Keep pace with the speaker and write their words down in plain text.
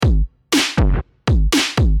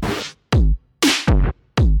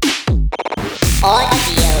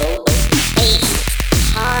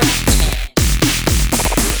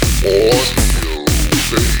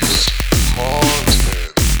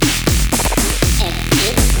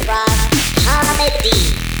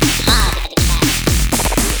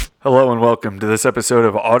Hello and welcome to this episode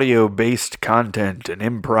of Audio-Based Content, an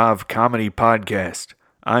improv comedy podcast.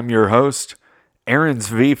 I'm your host, Aarons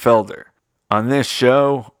V. Felder. On this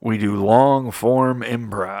show, we do long-form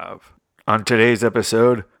improv. On today's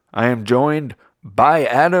episode, I am joined by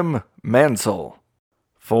Adam Mansell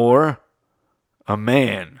for a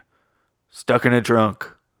man stuck in a trunk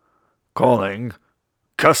calling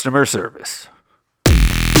customer service.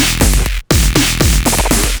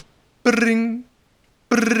 Bring,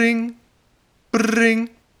 bring, bring.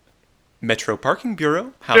 Metro Parking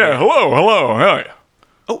Bureau. Hello, how are you?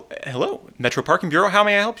 Oh, hello. Metro Parking Bureau, how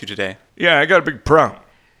may I help you today? Yeah, I got a big problem.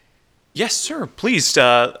 Yes, sir. Please,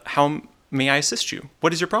 how may I assist you?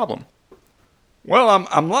 What is your problem? Well,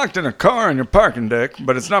 I'm locked in a car in your parking deck,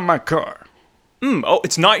 but it's not my car. Oh,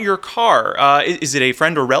 it's not your car. Is it a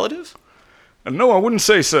friend or relative? No, I wouldn't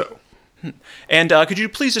say so. And could you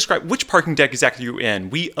please describe which parking deck exactly you're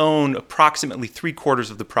in? We own approximately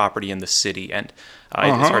 3/4 of the property in the city, and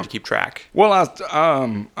it's hard to keep track. Well,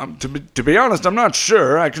 to be honest, I'm not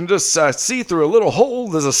sure. I can just see through a little hole.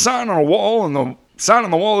 There's a sign on a wall, and the sign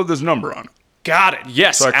on the wall with this number on it. Got it.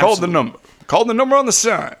 Yes. So I called the number. Called the number on the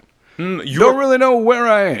sign. You don't really know where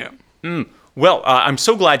I am. Well, I'm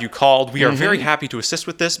so glad you called. We are very happy to assist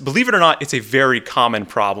with this. Believe it or not, it's a very common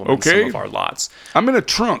problem in some of our lots. I'm in a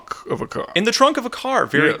trunk of a car. In the trunk of a car.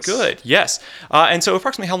 Very Yes. good. Yes. And so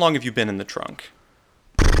approximately how long have you been in the trunk?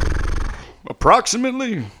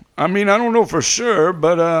 Approximately? I mean, I don't know for sure,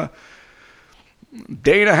 but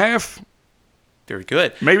day and a half, Very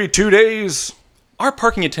good. maybe 2 days. Our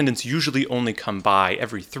parking attendants usually only come by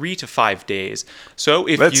every 3 to 5 days. So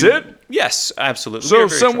if That's you... it? Yes, absolutely. We So are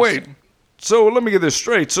very wait. trusting. So let me get this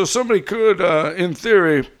straight. So somebody could, in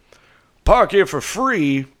theory, park here for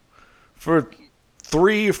free for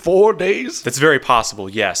 3-4 days? That's very possible,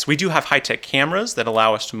 yes. We do have high-tech cameras that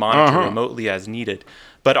allow us to monitor remotely as needed.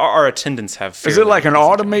 But our attendants have... Is it like an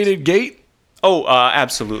automated gate? Oh,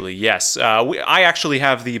 absolutely, yes. I actually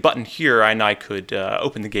have the button here, and I could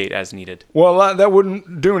open the gate as needed. Well, that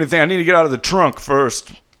wouldn't do anything. I need to get out of the trunk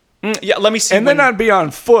first. Yeah, let me see. And then I'd be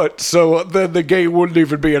on foot, so the gate wouldn't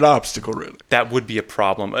even be an obstacle, really. That would be a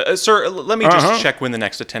problem. Sir, let me just check when the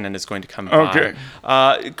next attendant is going to come by.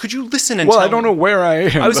 Okay. Could you listen and Well, tell I don't know where I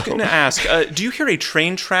am. I was though. going to ask, do you hear a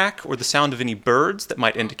train track or the sound of any birds that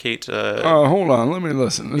might indicate... Hold on, let me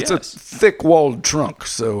listen. It's Yes. a thick-walled trunk,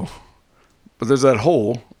 so... But there's that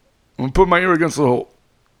hole. I'm going to put my ear against the hole.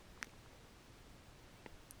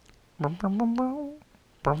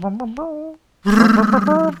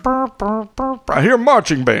 I hear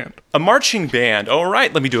marching band. A marching band. All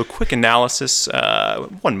right, let me do a quick analysis.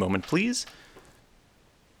 One moment, please.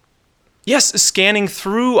 Yes, scanning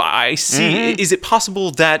through, I see. Is it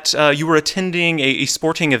possible that you were attending a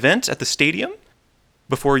sporting event at the stadium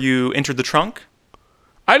before you entered the trunk?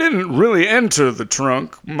 I didn't really enter the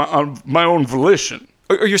trunk on my own volition.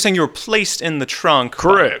 Or you're saying you were placed in the trunk?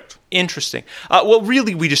 Correct. Interesting. Well,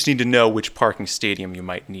 really, we just need to know which parking stadium you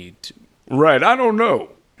might need. Right, I don't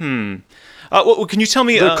know. Well, can you tell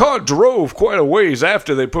me... The car drove quite a ways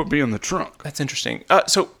after they put me in the trunk. That's interesting.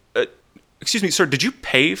 Excuse me, sir, did you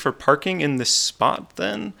pay for parking in this spot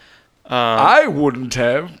then? I wouldn't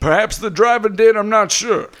have. Perhaps the driver did, I'm not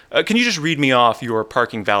sure. Can you just read me off your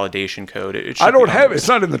parking validation code? It should I be don't on have it. this. It's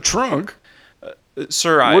not in the trunk.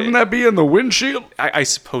 Sir, Wouldn't that be in the windshield? I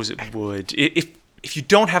suppose it would. If you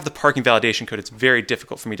don't have the parking validation code, it's very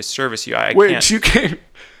difficult for me to service you. I Wait, can't. you can't...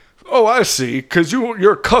 Oh, I see. Because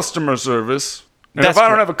you're customer service. And That's if I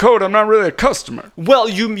don't correct. have a code, I'm not really a customer. Well,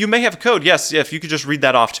 you may have a code. Yes, if you could just read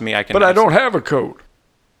that off to me, I can... But I don't have a code.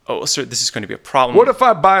 Oh, sir, this is going to be a problem. What if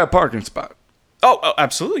I buy a parking spot? Oh,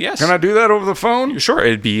 absolutely, yes. Can I do that over the phone? Sure,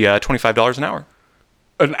 it'd be $25 an hour.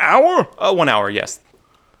 An hour? 1 hour, yes.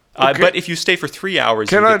 Okay. But if you stay for 3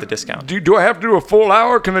 hours, you get the discount. Do I have to do a full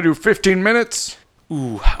hour? Can I do 15 minutes?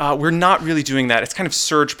 Ooh, we're not really doing that. It's kind of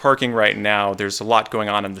surge parking right now. There's a lot going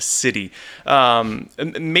on in the city.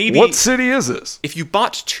 Maybe... What city is this? If you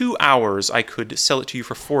bought 2 hours, I could sell it to you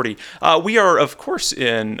for 40. We are, of course,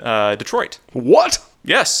 in Detroit. What?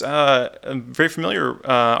 Yes, very familiar,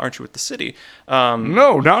 aren't you, with the city?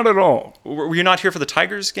 No, not at all. Were you not here for the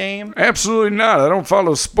Tigers game? Absolutely not. I don't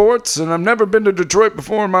follow sports, and I've never been to Detroit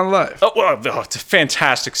before in my life. Oh, well, it's a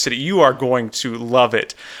fantastic city. You are going to love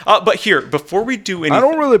it. But here, before we do anything... I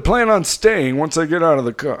don't really plan on staying once I get out of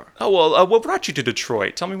the car. Oh, well, what brought you to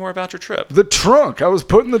Detroit? Tell me more about your trip. The trunk. I was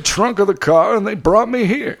put in the trunk of the car, and they brought me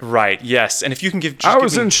here. Right, yes. And if you can give... I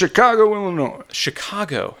was in Chicago, Illinois.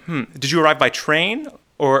 Chicago. Did you arrive by train?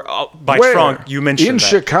 Or by Where? trunk? You mentioned in that.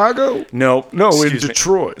 Chicago? No, No, in excuse me.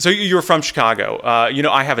 Detroit. So you're from Chicago.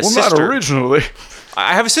 I have a Well, sister. not originally.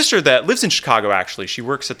 I have a sister that lives in Chicago, actually. She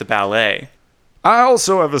works at the ballet. I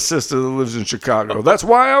also have a sister that lives in Chicago. That's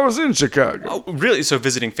why I was in Chicago. Oh, really? So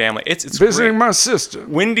visiting family. It's visiting great. my sister.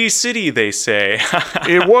 Windy City, they say.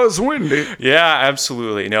 It was windy. Yeah,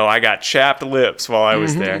 absolutely. No, I got chapped lips while I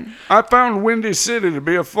was there. I found Windy City to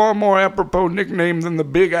be a far more apropos nickname than the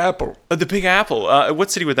Big Apple. The Big Apple. What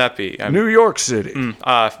city would that be? New York City. No,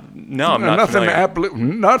 I'm not familiar.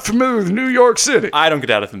 Not familiar with New York City. I don't get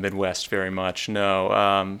out of the Midwest very much.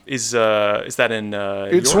 No. Is that in?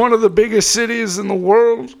 It's York? one of the biggest cities in the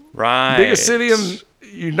world. Right. Biggest city in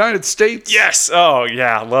United States. Yes. Oh,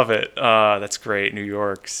 yeah. Love it. That's great. New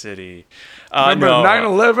York City. Remember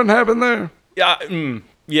 9/11 happened there? Yeah.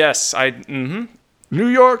 Yes. New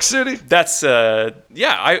York City? That's, I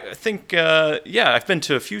think, I've been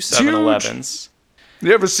to a few 7-Elevens.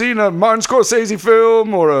 You ever seen a Martin Scorsese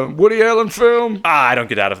film or a Woody Allen film? I don't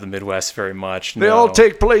get out of the Midwest very much. They all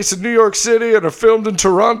take place in New York City and are filmed in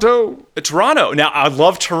Toronto. Toronto. Now, I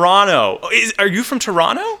love Toronto. Are you from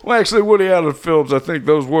Toronto? Well, actually, Woody Allen films, I think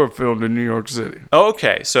those were filmed in New York City. Oh,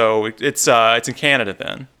 okay. So it's in Canada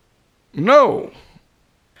then. No.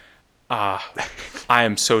 I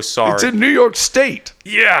am so sorry. It's in New York State.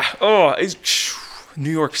 Yeah. Oh,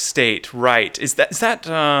 New York State. Right. Is that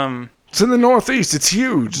It's in the Northeast. It's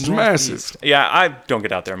huge. It's massive. Yeah, I don't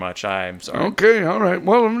get out there much. I'm sorry. Okay, all right.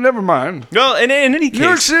 Well, never mind. Well, in any case, New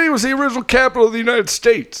York City was the original capital of the United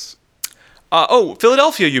States.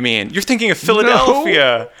 Philadelphia, you mean? You're thinking of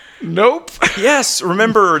Philadelphia. Nope. Yes,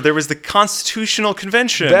 remember, there was the Constitutional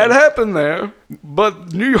Convention. That happened there,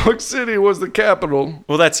 but New York City was the capital.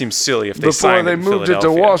 Well, that seems silly if they before signed they it in moved it to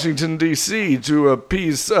Philadelphia. Washington, D.C. to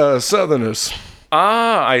appease Southerners.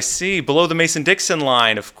 Ah, I see. Below the Mason-Dixon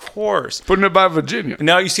line, of course. Putting it by Virginia.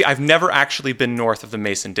 Now, you see, I've never actually been north of the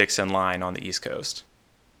Mason-Dixon line on the East Coast.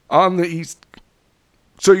 On the East.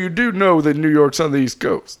 So you do know that New York's on the East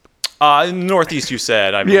Coast? Northeast, you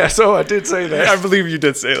said. I believe. Yeah, so I did say that. I believe you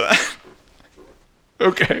did say that.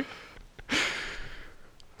 Okay.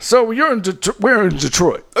 So we're in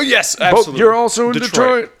Detroit. Oh, yes, absolutely. You're also in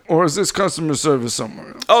Detroit? Or is this customer service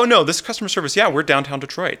somewhere else? Oh, no, this is customer service. Yeah, we're downtown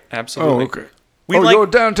Detroit. Absolutely. Oh, okay. You're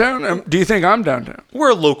downtown? Do you think I'm downtown? We're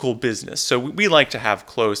a local business, so we like to have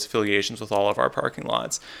close affiliations with all of our parking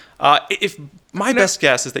lots. If my best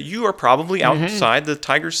guess is that you are probably outside the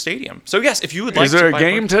Tigers Stadium. So yes, if you would like to. Is there a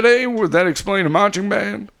game today? Would that explain a marching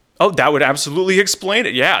band? Oh, that would absolutely explain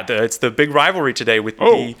it. Yeah, it's the big rivalry today with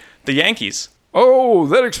the Yankees. Oh,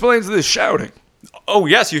 that explains the shouting. Oh,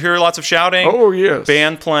 yes, you hear lots of shouting. Oh, yes.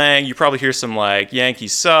 Band playing. You probably hear some,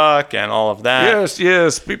 Yankees suck and all of that.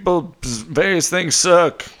 Yes. People, various things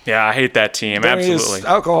suck. Yeah, I hate that team. Absolutely.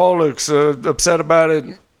 Alcoholics upset about it.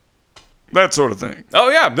 That sort of thing. Oh,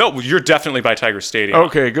 yeah. No, you're definitely by Tiger Stadium.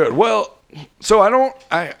 Okay, good. Well, so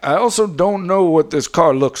I also don't know what this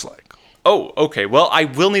car looks like. Oh, okay. Well, I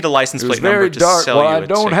will need a license plate number to dark. sell you a I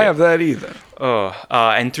don't ticket. have that either. Oh,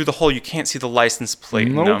 and through the hole, you can't see the license plate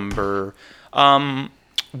number.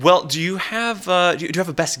 Well, do you have do you have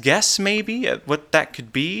a best guess maybe at what that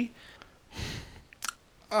could be?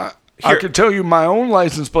 I could tell you my own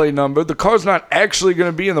license plate number. The car's not actually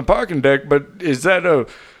going to be in the parking deck, but is that a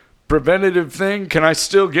preventative thing? Can I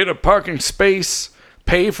still get a parking space,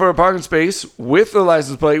 pay for a parking space with the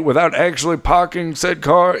license plate without actually parking said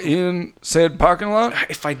car in said parking lot?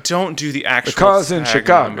 If I don't do the actual car's in tag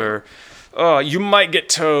Chicago. number, you might get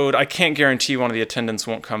towed. I can't guarantee one of the attendants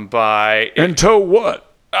won't come by. And tow what?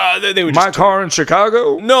 They would My car in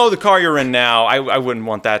Chicago? No, the car you're in now. I wouldn't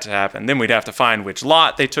want that to happen. Then we'd have to find which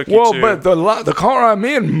lot they took you to. Well, but the car I'm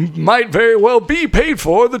in might very well be paid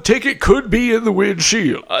for. The ticket could be in the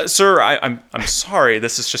windshield. Sir, I'm sorry.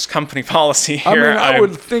 This is just company policy here. I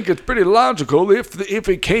would think it's pretty logical. If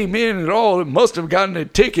it came in at all, it must have gotten a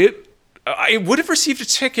ticket. I would have received a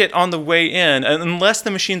ticket on the way in, unless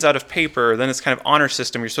the machine's out of paper. Then it's kind of honor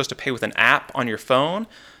system. You're supposed to pay with an app on your phone.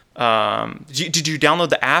 Did you download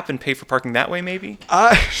the app and pay for parking that way? Maybe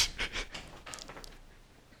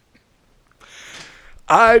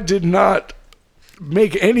I did not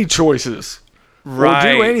make any choices or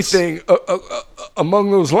do anything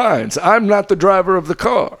among those lines. I'm not the driver of the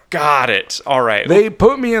car. Got it. All right. They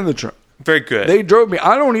put me in the truck. Very good. They drove me.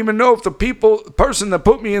 I don't even know if the person that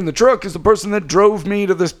put me in the truck is the person that drove me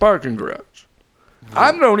to this parking garage.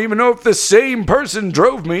 I don't even know if the same person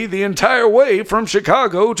drove me the entire way from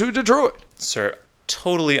Chicago to Detroit. Sir,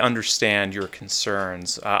 totally understand your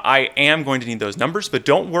concerns. I am going to need those numbers, but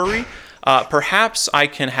don't worry. Perhaps I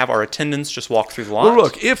can have our attendants just walk through the lot. Well,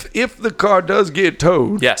 look, if the car does get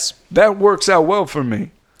towed, yes, that works out well for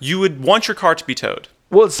me. You would want your car to be towed.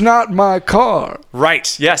 Well, it's not my car.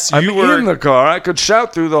 Right. Yes, I'm you were in the car. I could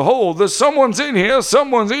shout through the hole, there's someone's in here,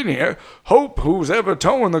 someone's in here. Hope who's ever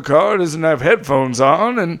towing the car doesn't have headphones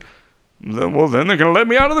on, and then they can let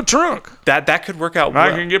me out of the trunk. that could work out And I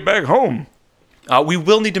well. can get back home. We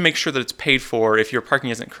will need to make sure that it's paid for. If your parking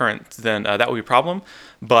isn't current, then that will be a problem.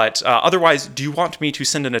 But otherwise, do you want me to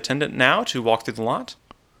send an attendant now to walk through the lot?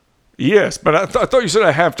 Yes, but I thought you said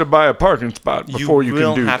I have to buy a parking spot before you can do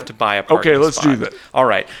that. will have to buy a parking Okay, let's spot. do that. All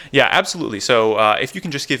right. Yeah, absolutely. So if you can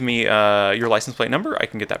just give me your license plate number, I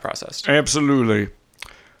can get that processed. Absolutely.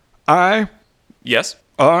 I Yes.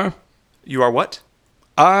 R You are what?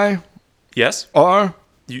 I Yes. R.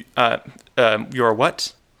 You are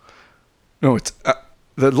what? No, it's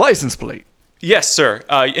the license plate. Yes, sir.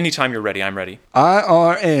 Anytime you're ready, I'm ready.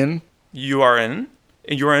 IRN You are in.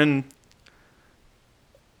 You're in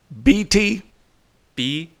BT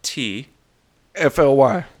BT.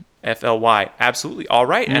 FLY. FLY. Absolutely. All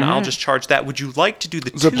right. And I'll just charge that. Would you like to do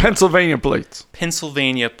the The two Pennsylvania plates.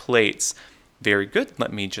 Pennsylvania plates? Very good.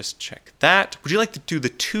 Let me just check that. Would you like to do the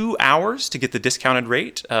 2 hours to get the discounted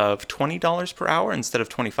rate of $20 per hour instead of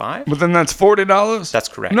 $25? But then that's $40? That's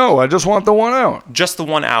correct. No, I just want the 1 hour. Just the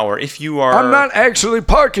 1 hour. If you are, I'm not actually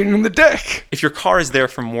parking in the deck. if your car is there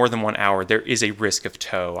for more than 1 hour, there is a risk of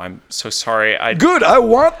tow. I'm so sorry. I Good, I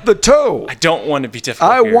want the tow. don't want to be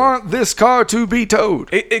difficult. I here. want this car to be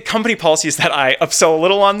towed. Company policy is that I upsell a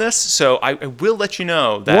little on this, so I will let you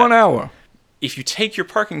know that 1 hour. if you take your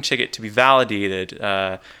parking ticket to be validated,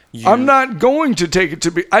 I'm not going to take it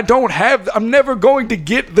to be. I'm never going to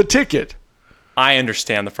get the ticket. I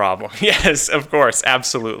understand the problem. Yes, of course,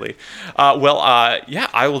 absolutely. Yeah,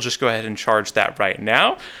 I will just go ahead and charge that right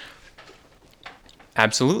now.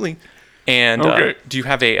 Absolutely. And Okay. do you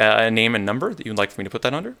have a name and number that you'd like for me to put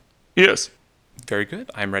that under? Yes. Very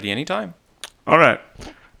good. I'm ready anytime. All right.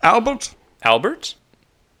 Albert Albert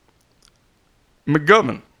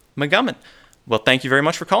McGovern. McGovern. Well, thank you very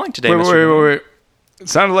much for calling today, Wait, Mr. wait, McGovern. wait, wait. It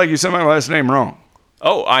sounded like you said my last name wrong.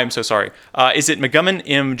 Oh, I'm so sorry. Is it McGovern,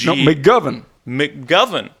 M.G.? No, McGovern.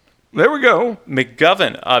 McGovern. There we go.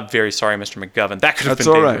 McGovern. Very sorry, Mr. McGovern. That could have That's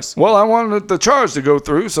been all right. dangerous. Well, I wanted the charge to go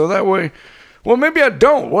through, so that way. Well, maybe I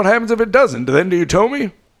don't. What happens if it doesn't? Then do you tow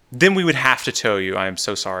me? Then we would have to tow you. I am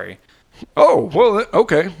so sorry. Oh, well,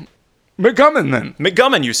 okay. McGovern then.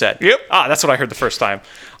 McGovern, you said? Yep. That's what I heard the first time.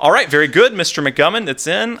 All right, very good, Mr. McGovern. It's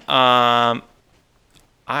in.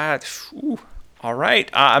 All right.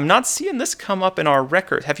 I'm not seeing this come up in our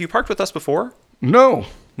record. Have you parked with us before? No.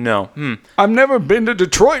 No. I've never been to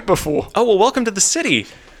Detroit before. Oh, well, welcome to the city.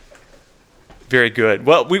 Very good.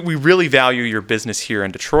 Well, we really value your business here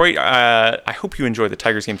in Detroit. I hope you enjoy the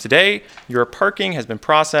Tigers game today. Your parking has been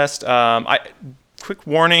processed. Quick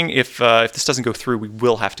warning, if this doesn't go through, we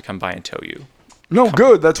will have to come by and tow you. No,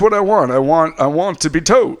 good. That's what I want. I want to be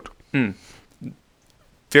towed.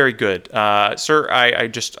 Very good. Sir, I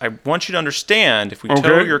want you to understand, if we tow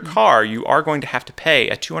Okay. your car, you are going to have to pay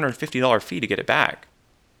a $250 fee to get it back.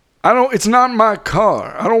 It's not my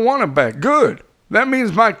car. I don't want it back. Good. That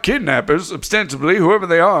means my kidnappers, ostensibly, whoever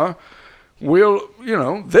they are,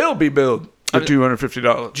 they'll be billed the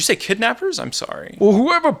 $250. Did you say kidnappers? I'm sorry. Well,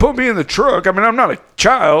 whoever put me in the truck, I'm not a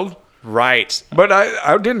child, Right. but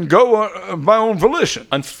I didn't go of my own volition.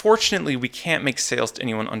 Unfortunately, we can't make sales to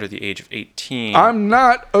anyone under the age of 18. I'm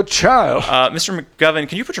not a child. Mr. McGovern,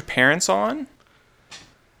 can you put your parents on?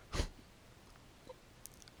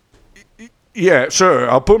 Yeah, sure.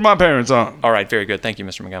 I'll put my parents on. All right, very good. Thank you,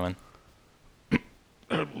 Mr. McGovern.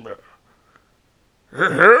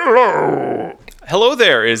 Hello. Hello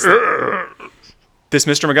there. Is this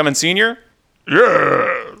Mr. McGovern Sr.?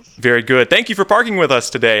 Yes. Very good. Thank you for parking with us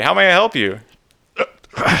today. How may I help you?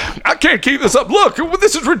 I can't keep this up. Look,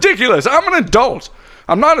 this is ridiculous. I'm an adult.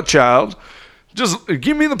 I'm not a child. Just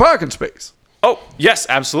give me the parking space. Oh, yes,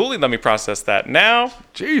 absolutely. Let me process that now.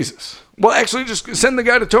 Jesus. Well, actually, just send the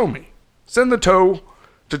guy to tow me. Send the tow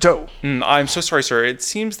to tow. I'm so sorry, sir. It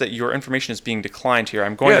seems that your information is being declined here.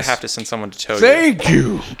 I'm going Yes. to have to send someone to tow you. Thank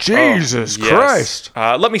you. Jesus Yes. Christ.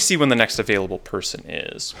 Let me see when the next available person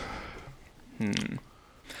is.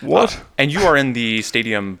 What? And you are in the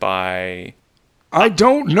stadium by... I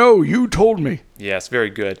don't know. You told me. Yes, very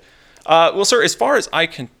good. Well, sir, as far as I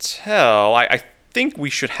can tell, I think we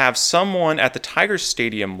should have someone at the Tigers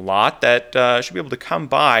Stadium lot that should be able to come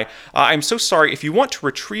by. I'm so sorry. If you want to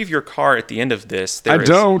retrieve your car at the end of this, there is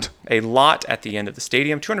don't. a lot at the end of the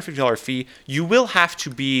stadium, $250 fee. You will have to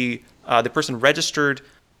be the person registered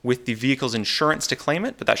with the vehicle's insurance to claim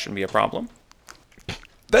it, but that shouldn't be a problem.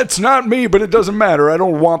 That's not me, but it doesn't matter. I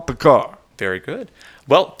don't want the car. Very good.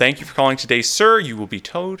 Well, thank you for calling today, sir. You will be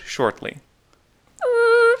towed shortly.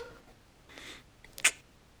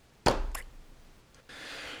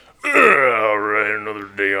 All right, another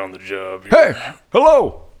day on the job here. Hey,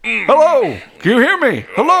 hello. Hello. Can you hear me?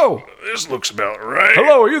 Hello. This looks about right.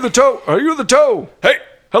 Hello, are you the toe? Are you the toe? Hey!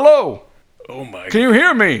 Hello. Oh my Can you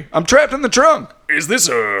hear me? I'm trapped in the trunk. Is this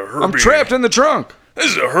a Herbie? I'm trapped in the trunk. This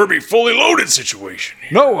is a Herbie fully loaded situation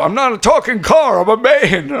here. No, I'm not a talking car. I'm a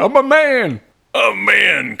man. I'm a man. A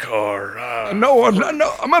man car. No, I'm not.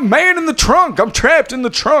 No, I'm a man in the trunk. I'm trapped in the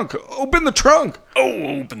trunk. Open the trunk.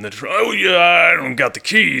 Open the trunk. Oh, yeah, I don't got the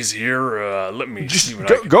keys here. Let me see what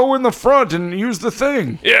I can... Go in the front and use the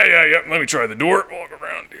thing. Yeah. Let me try the door. Walk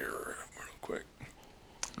around here real quick.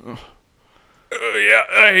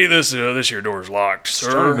 Hey, this here door's locked, sir.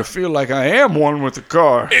 Starting to feel like I am one with the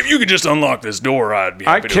car. If you could just unlock this door, I'd be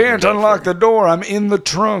happy I to can't open it up unlock for the door. I'm in the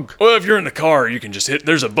trunk. you. Well, if you're in the car, you can just hit...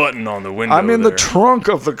 There's a button on the window I'm in the there. trunk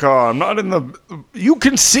of the car. I'm not in the... You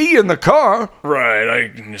can see in the car. Right, I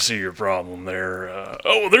can see your problem there.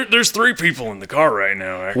 There's 3 people in the car right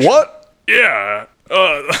now, actually. What? Yeah,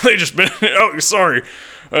 they just been... Oh, sorry.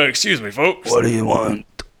 Excuse me, folks. What do you want?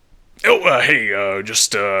 Oh, hey,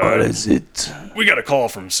 just, What is it? we got a call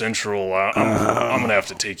from Central. I'm gonna have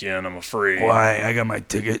to take you in, I'm afraid. Why? I got my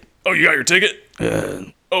ticket. Oh, you got your ticket? Yeah,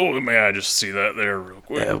 Oh, may I just see that there real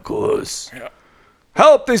quick? of course.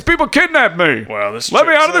 Help! These people kidnapped me. Wow, this Let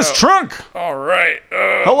me checks out of this out. trunk. All right,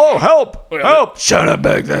 Hello, help! Well, Help! Shut up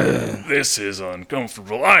back there. this is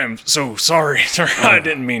uncomfortable. I am so sorry, sir. I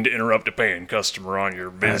didn't mean to interrupt a paying customer on your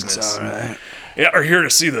business. That's all right. Yeah, are here to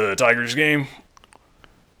see the Tigers game?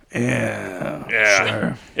 Yeah. Yeah.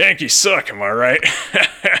 Sure. Yankees suck, am I right?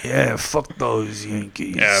 Yeah, fuck those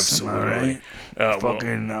Yankees. Absolutely. Am I right? Well,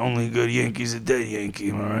 Fucking only good Yankees a dead Yankee.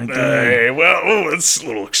 Am I right there? hey, well, it's a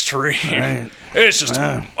little extreme. Right. It's just,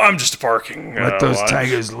 Yeah. I'm just a parking. Let those lot.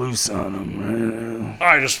 tigers loose on them. Right?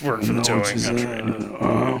 I just work for the Know what towing you're company.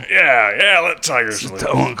 saying? Yeah, let Tigers live.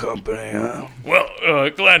 Towing company, huh? Well,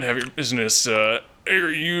 glad to have your business. Do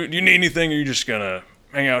you need anything, or are you just gonna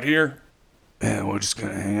hang out here? Yeah, we're just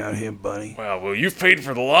gonna hang out here, buddy. Well, you've paid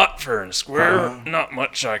for the lot fair and square. Not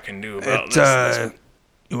much I can do about It's, this.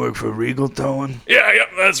 you work for Regal Towing? Yeah,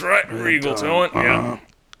 that's right. Regal Towing. Yeah, Uh-huh.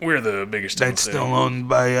 we're the biggest. in the That's city. still owned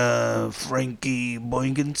by Frankie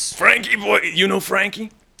Boykins? Frankie boy. You know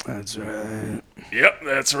Frankie? That's right. Yep,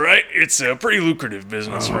 that's right. It's a pretty lucrative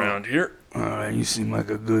business around here. Alright, you seem like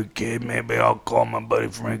a good kid. Maybe I'll call my buddy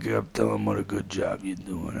Frankie up, tell him what a good job you're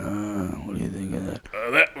doing. What do you think of that?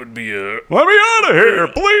 That would be a. Let me out of here,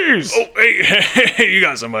 please. Oh, hey, you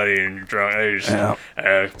got somebody in your trunk. Hey, just,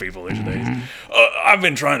 Yeah. people these days. I've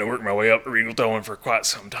been trying to work my way up to Regal Towing for quite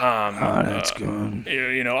some time. Oh, that's good.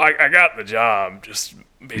 You know, I got the job just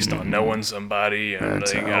based on knowing somebody, and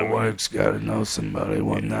That's they how got it me. works. Gotta know somebody.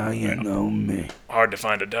 Well, now you know me. Hard to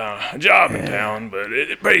find a job in town, but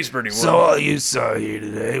it pays pretty well. So all you saw here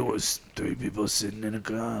today was 3 people sitting in a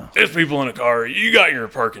car. There's people in a car. You got your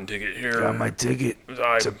parking ticket here. Got my ticket.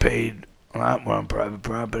 It's a paid lot. We're on private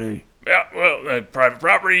property. Yeah, well, private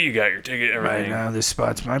property. You got your ticket. Right Everything. now, this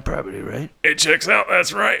spot's my property, right? It checks out.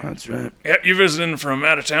 That's right. That's right. Yep, you visiting from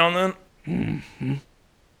out of town then? Mm-hmm.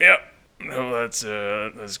 Yep. No, that's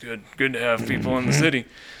good. Good to have people in the city.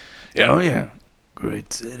 Yeah. Oh, yeah.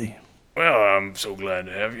 Great city. Well, I'm so glad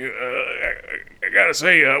to have you. I gotta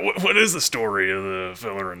say, what is the story of the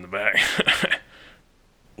feller in the back?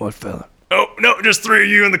 What fella? Oh, no, just 3 of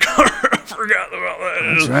you in the car. I forgot about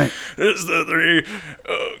that. That's right. It's the 3.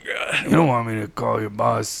 Oh, God. You don't want me to call your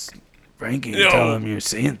boss, Frankie, and No. tell him you're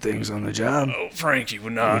seeing things on the job? Oh, Frankie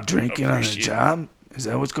would You're not drinking on the appreciate- job? Is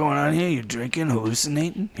that what's going on here? You're drinking,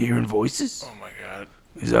 hallucinating, hearing voices? Oh, my God.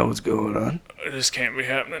 Is that what's going on? This can't be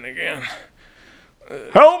happening again.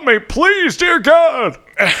 Help me, please, dear God.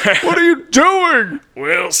 What are you doing?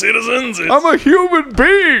 Well, citizens, I'm a human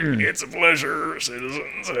being. it's a pleasure,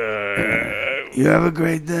 citizens. You have a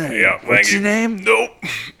great day. Yeah, thank What's you. your name? Nope.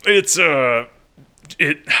 It's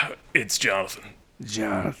Jonathan.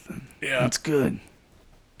 Jonathan. Yeah. That's good.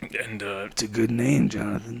 And It's a good name,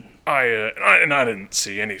 Jonathan. I didn't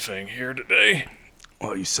see anything here today.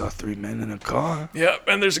 Well, you saw 3 men in a car. Yep,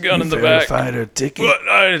 and there's a gun You in the back. verified her ticket? But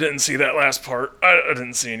I didn't see that last part. I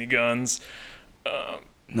didn't see any guns.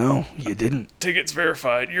 No, you didn't. Tickets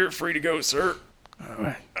verified. You're free to go, sir. All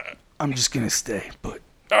right. I'm just going to stay, but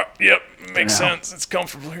Yep, makes now. sense. It's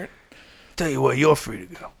comfortable here. tell you what, you're free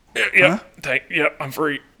to go. Yep, I'm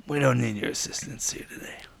free. We don't need your assistance here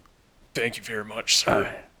today. Thank you very much, sir. All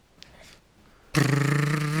right.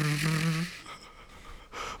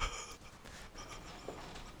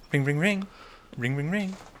 Ring, ring, ring. Ring, ring,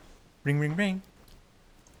 ring. Ring, ring, ring.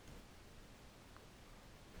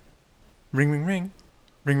 Ring, ring, ring.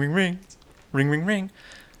 Ring, ring, ring. Ring, ring, ring.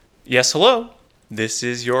 Yes, hello. This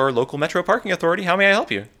is your local Metro Parking Authority. How may I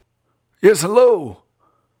help you? Yes, hello.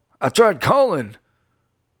 I tried calling.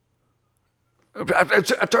 I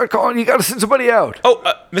tried calling. You got to send somebody out. Oh,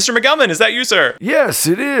 Mr. McGummon, is that you, sir? Yes,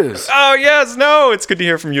 it is. Oh, yes, no, it's good to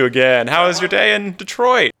hear from you again. How was your day in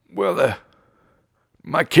Detroit? Well,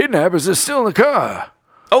 my kidnappers are still in the car.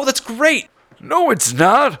 Oh, that's great. No, it's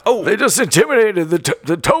not. Oh. They just intimidated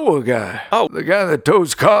the tower guy. Oh. The guy that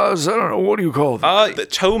tows cars. I don't know. What do you call them? The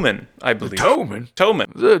Towman, I believe. Towman?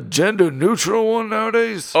 Towman. Is there a gender neutral one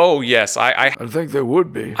nowadays? Oh, yes, I think there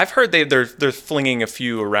would be. I've heard they're flinging a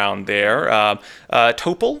few around there.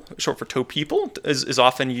 Topel, short for tow people, is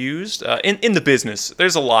often used in the business.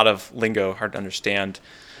 There's a lot of lingo, hard to understand.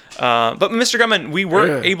 But Mr. Gumman, we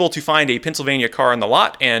were able to find a Pennsylvania car in the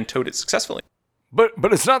lot and towed it successfully. But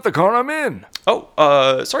it's not the car I'm in.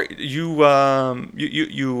 Oh, sorry. You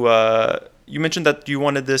mentioned that you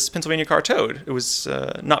wanted this Pennsylvania car towed. It was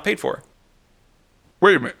not paid for.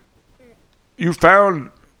 Wait a minute. You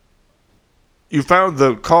found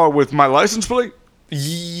the car with my license plate?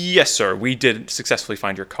 Yes, sir. We did successfully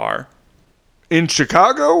find your car. In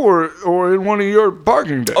Chicago or in one of your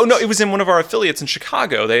parking decks? Oh no, it was in one of our affiliates in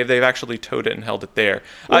Chicago. They've actually towed it and held it there.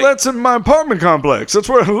 Well, that's in my apartment complex. That's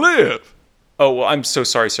where I live. Oh, well, I'm so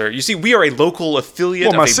sorry, sir. You see, we are a local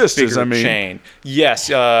affiliate of a bigger chain. Yes.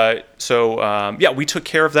 We took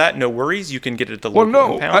care of that. No worries. You can get it at the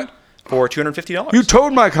local impound for $250. You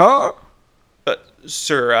towed my car?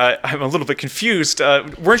 Sir, I'm a little bit confused.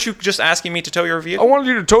 Weren't you just asking me to tow your vehicle? I wanted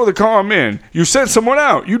you to tow the car I'm in. You sent someone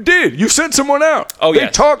out. You did. You sent someone out. Oh, they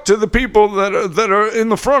yes. talked to the people that are in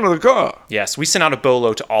the front of the car. Yes, we sent out a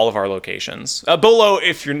BOLO to all of our locations. A BOLO,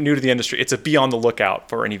 if you're new to the industry, it's a be on the lookout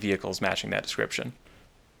for any vehicles matching that description.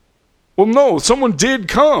 Well, no, someone did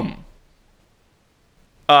come.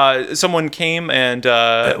 Someone came and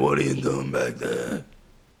What are you doing back there?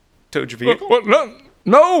 towed your vehicle? What?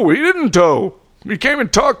 No, he didn't tow. He came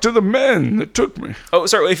and talked to the men that took me. Oh,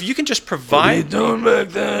 sorry. If you can just provide. What are you doing back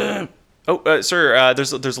there? Oh, sir.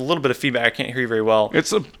 There's a little bit of feedback. I can't hear you very well.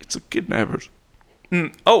 It's a kidnappers.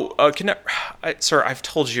 Sir, I've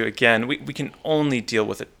told you again. We can only deal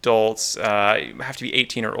with adults. You have to be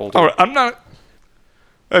 18 or older. All right, I'm not.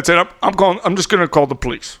 That's it. I'm just gonna call the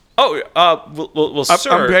police. Oh, well, sir.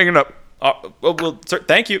 I'm hanging up. Sir,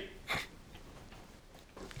 thank you.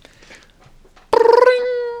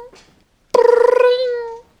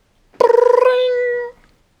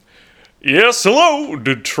 Yes, hello,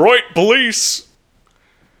 Detroit police.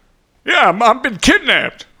 Yeah, I've been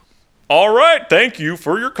kidnapped. All right, thank you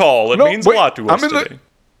for your call. It means a lot to us today.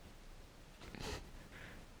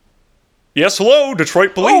 Yes, hello,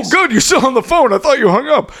 Detroit police. Oh, good. You're still on the phone. I thought you hung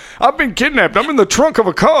up. I've been kidnapped. I'm in the trunk of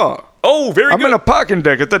a car. Oh, very good. I'm in a parking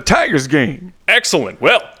deck at the Tigers game. Excellent.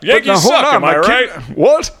 Well, Yankees suck, am I right?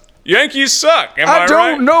 What? Yankees suck, am I right? I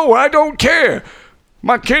don't know. I don't care.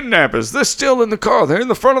 My kidnappers, they're still in the car. They're in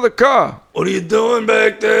the front of the car. What are you doing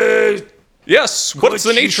back there? Yes, what's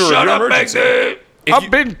the nature of your emergency? I've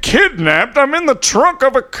been kidnapped. I'm in the trunk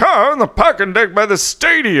of a car in the parking deck by the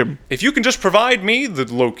stadium. If you can just provide me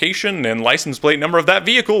the location and license plate number of that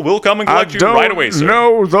vehicle, we'll come and collect you right away, sir. I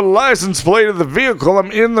don't know the license plate of the vehicle.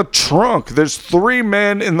 I'm in the trunk. There's 3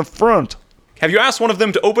 men in the front. Have you asked one of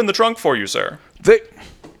them to open the trunk for you, sir?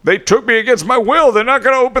 They took me against my will. They're not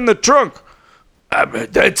going to open the trunk.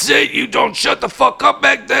 That's it. You don't shut the fuck up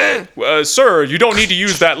back there. Sir, you don't need to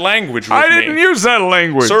use that language with me. I didn't use that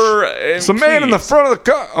language. Sir, it's the man in the front of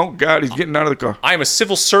the car. Oh, God, he's getting out of the car. I am a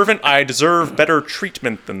civil servant. I deserve better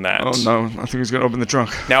treatment than that. Oh, no. I think he's going to open the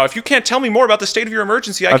trunk. Now, if you can't tell me more about the state of your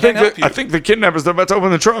emergency, I can't help you. I think the kidnappers are about to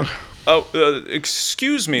open the trunk. Oh,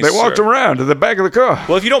 excuse me, They walked around to the back of the car.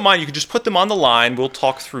 Well, if you don't mind, you can just put them on the line. We'll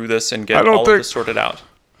talk through this and get all of this sorted out.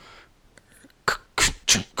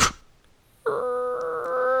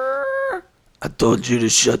 I told you to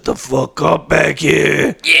shut the fuck up back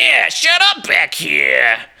here. Yeah, shut up back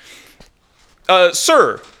here.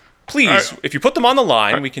 Sir, please, if you put them on the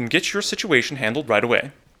line, we can get your situation handled right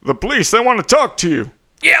away. The police, they want to talk to you.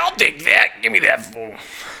 Yeah, I'll take that. Give me that phone.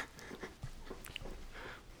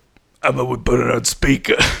 How about we put it on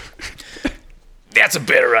speaker? That's a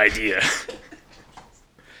better idea.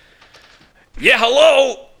 Yeah,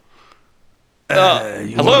 hello?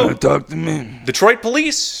 You hello? want to talk to me? Detroit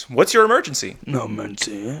police, what's your emergency? No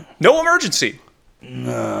emergency, huh? No emergency.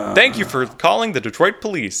 No. Thank you for calling the Detroit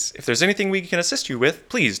police. If there's anything we can assist you with,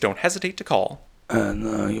 please don't hesitate to call.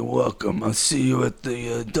 No, you're welcome. I'll see you at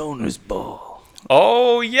the donors ball.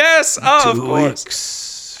 Oh, yes, of 2 course.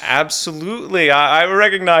 weeks. Absolutely. I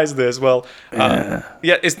recognize this. Well,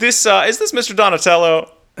 is this Mr.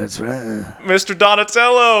 Donatello? That's right. Mr.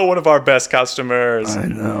 Donatello, one of our best customers. I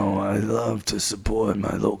know. I love to support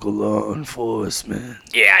my local law enforcement.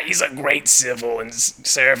 Yeah, he's a great civil and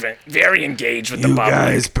servant. Very engaged with the You public.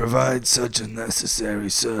 guys provide such a necessary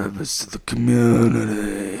service to the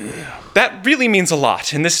community. That really means a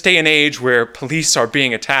lot. In this day and age where police are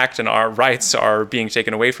being attacked and our rights are being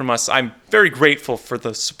taken away from us, I'm very grateful for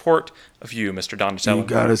the support of you, Mr. Donatello. You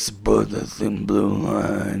gotta support the thin blue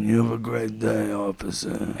line. You have a great day,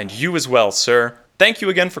 officer. And you as well, sir. Thank you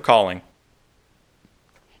again for calling.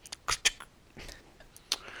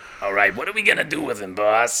 All right, what are we gonna do with him,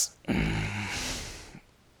 boss?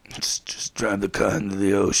 Just drive the car into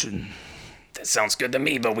the ocean. That sounds good to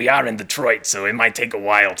me, but we are in Detroit, so it might take a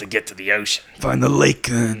while to get to the ocean. Find the lake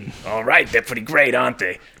then. All right, they're pretty great, aren't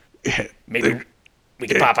they? Maybe we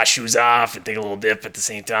can pop our shoes off and take a little dip at the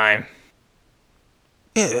same time.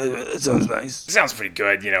 Yeah, that sounds nice. Sounds pretty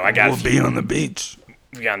good, you know. I got We'll be on the beach.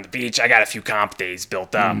 we on the beach. I got a few comp days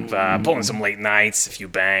built up. Pulling some late nights, a few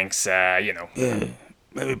banks, you know. Yeah,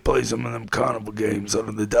 maybe play some of them carnival games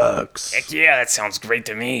under the docks. Heck yeah, that sounds great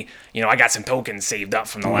to me. You know, I got some tokens saved up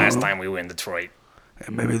from the last time we were in Detroit.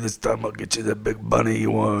 And maybe this time I'll get you that big bunny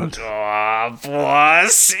you want. Aw,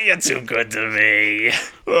 boss, you're too good to me.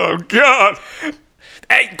 Oh, God!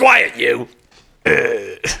 Hey, quiet, you.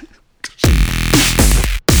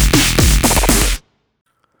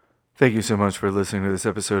 Thank you so much for listening to this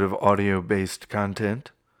episode of audio-based content.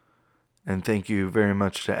 And thank you very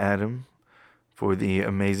much to Adam for the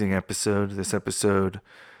amazing episode. This episode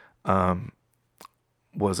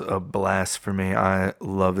was a blast for me. I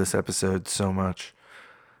love this episode so much.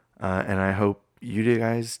 And I hope you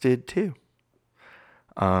guys did too.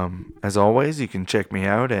 As always, you can check me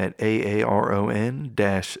out at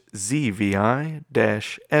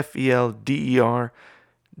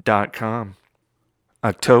aaron-zvi-felder.com.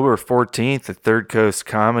 October 14th at Third Coast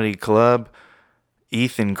Comedy Club,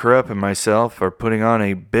 Ethan Krupp and myself are putting on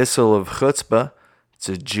a Bissell of Chutzpah. It's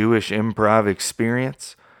a Jewish improv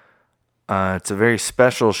experience. It's a very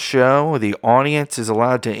special show. The audience is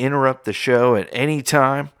allowed to interrupt the show at any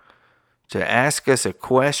time to ask us a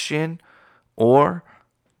question or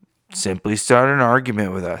simply start an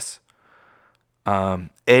argument with us.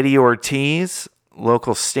 Eddie Ortiz,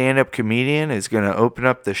 local stand-up comedian, is going to open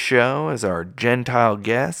up the show as our Gentile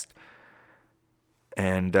guest.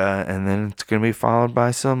 And then it's going to be followed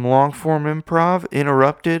by some long-form improv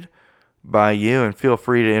interrupted by you. And feel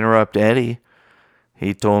free to interrupt Eddie.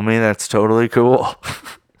 He told me that's totally cool.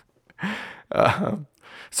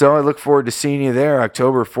 So I look forward to seeing you there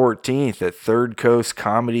October 14th at Third Coast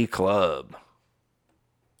Comedy Club.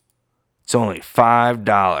 It's only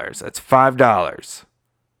 $5. That's $5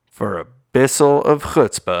 for a Bissell of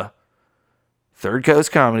Chutzpah. Third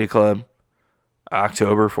Coast Comedy Club,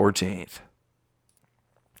 October 14th.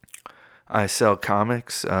 I sell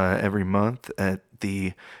comics every month at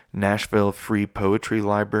the Nashville Free Poetry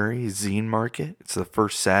Library Zine Market. It's the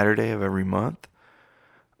first Saturday of every month.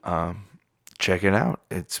 Check it out.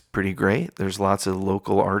 It's pretty great. There's lots of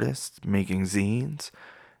local artists making zines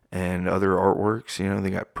and other artworks. You know,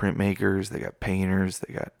 they got printmakers, they got painters,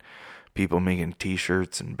 they got people making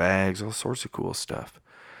t-shirts and bags, all sorts of cool stuff.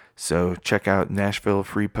 So check out Nashville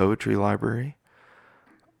Free Poetry Library.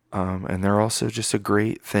 And they're also just a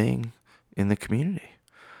great thing in the community.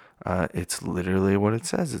 It's literally what it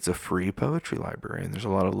says. It's a free poetry library, and there's a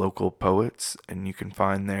lot of local poets, and you can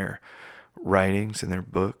find their writings and their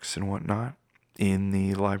books and whatnot in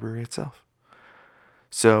the library itself.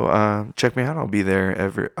 So check me out. I'll be there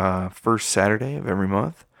every first Saturday of every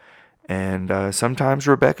month. And sometimes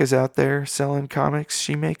Rebecca's out there selling comics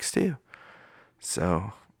she makes too.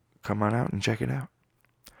 So come on out and check it out.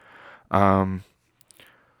 All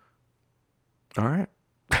right.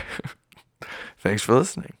 Thanks for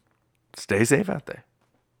listening. Stay safe out there.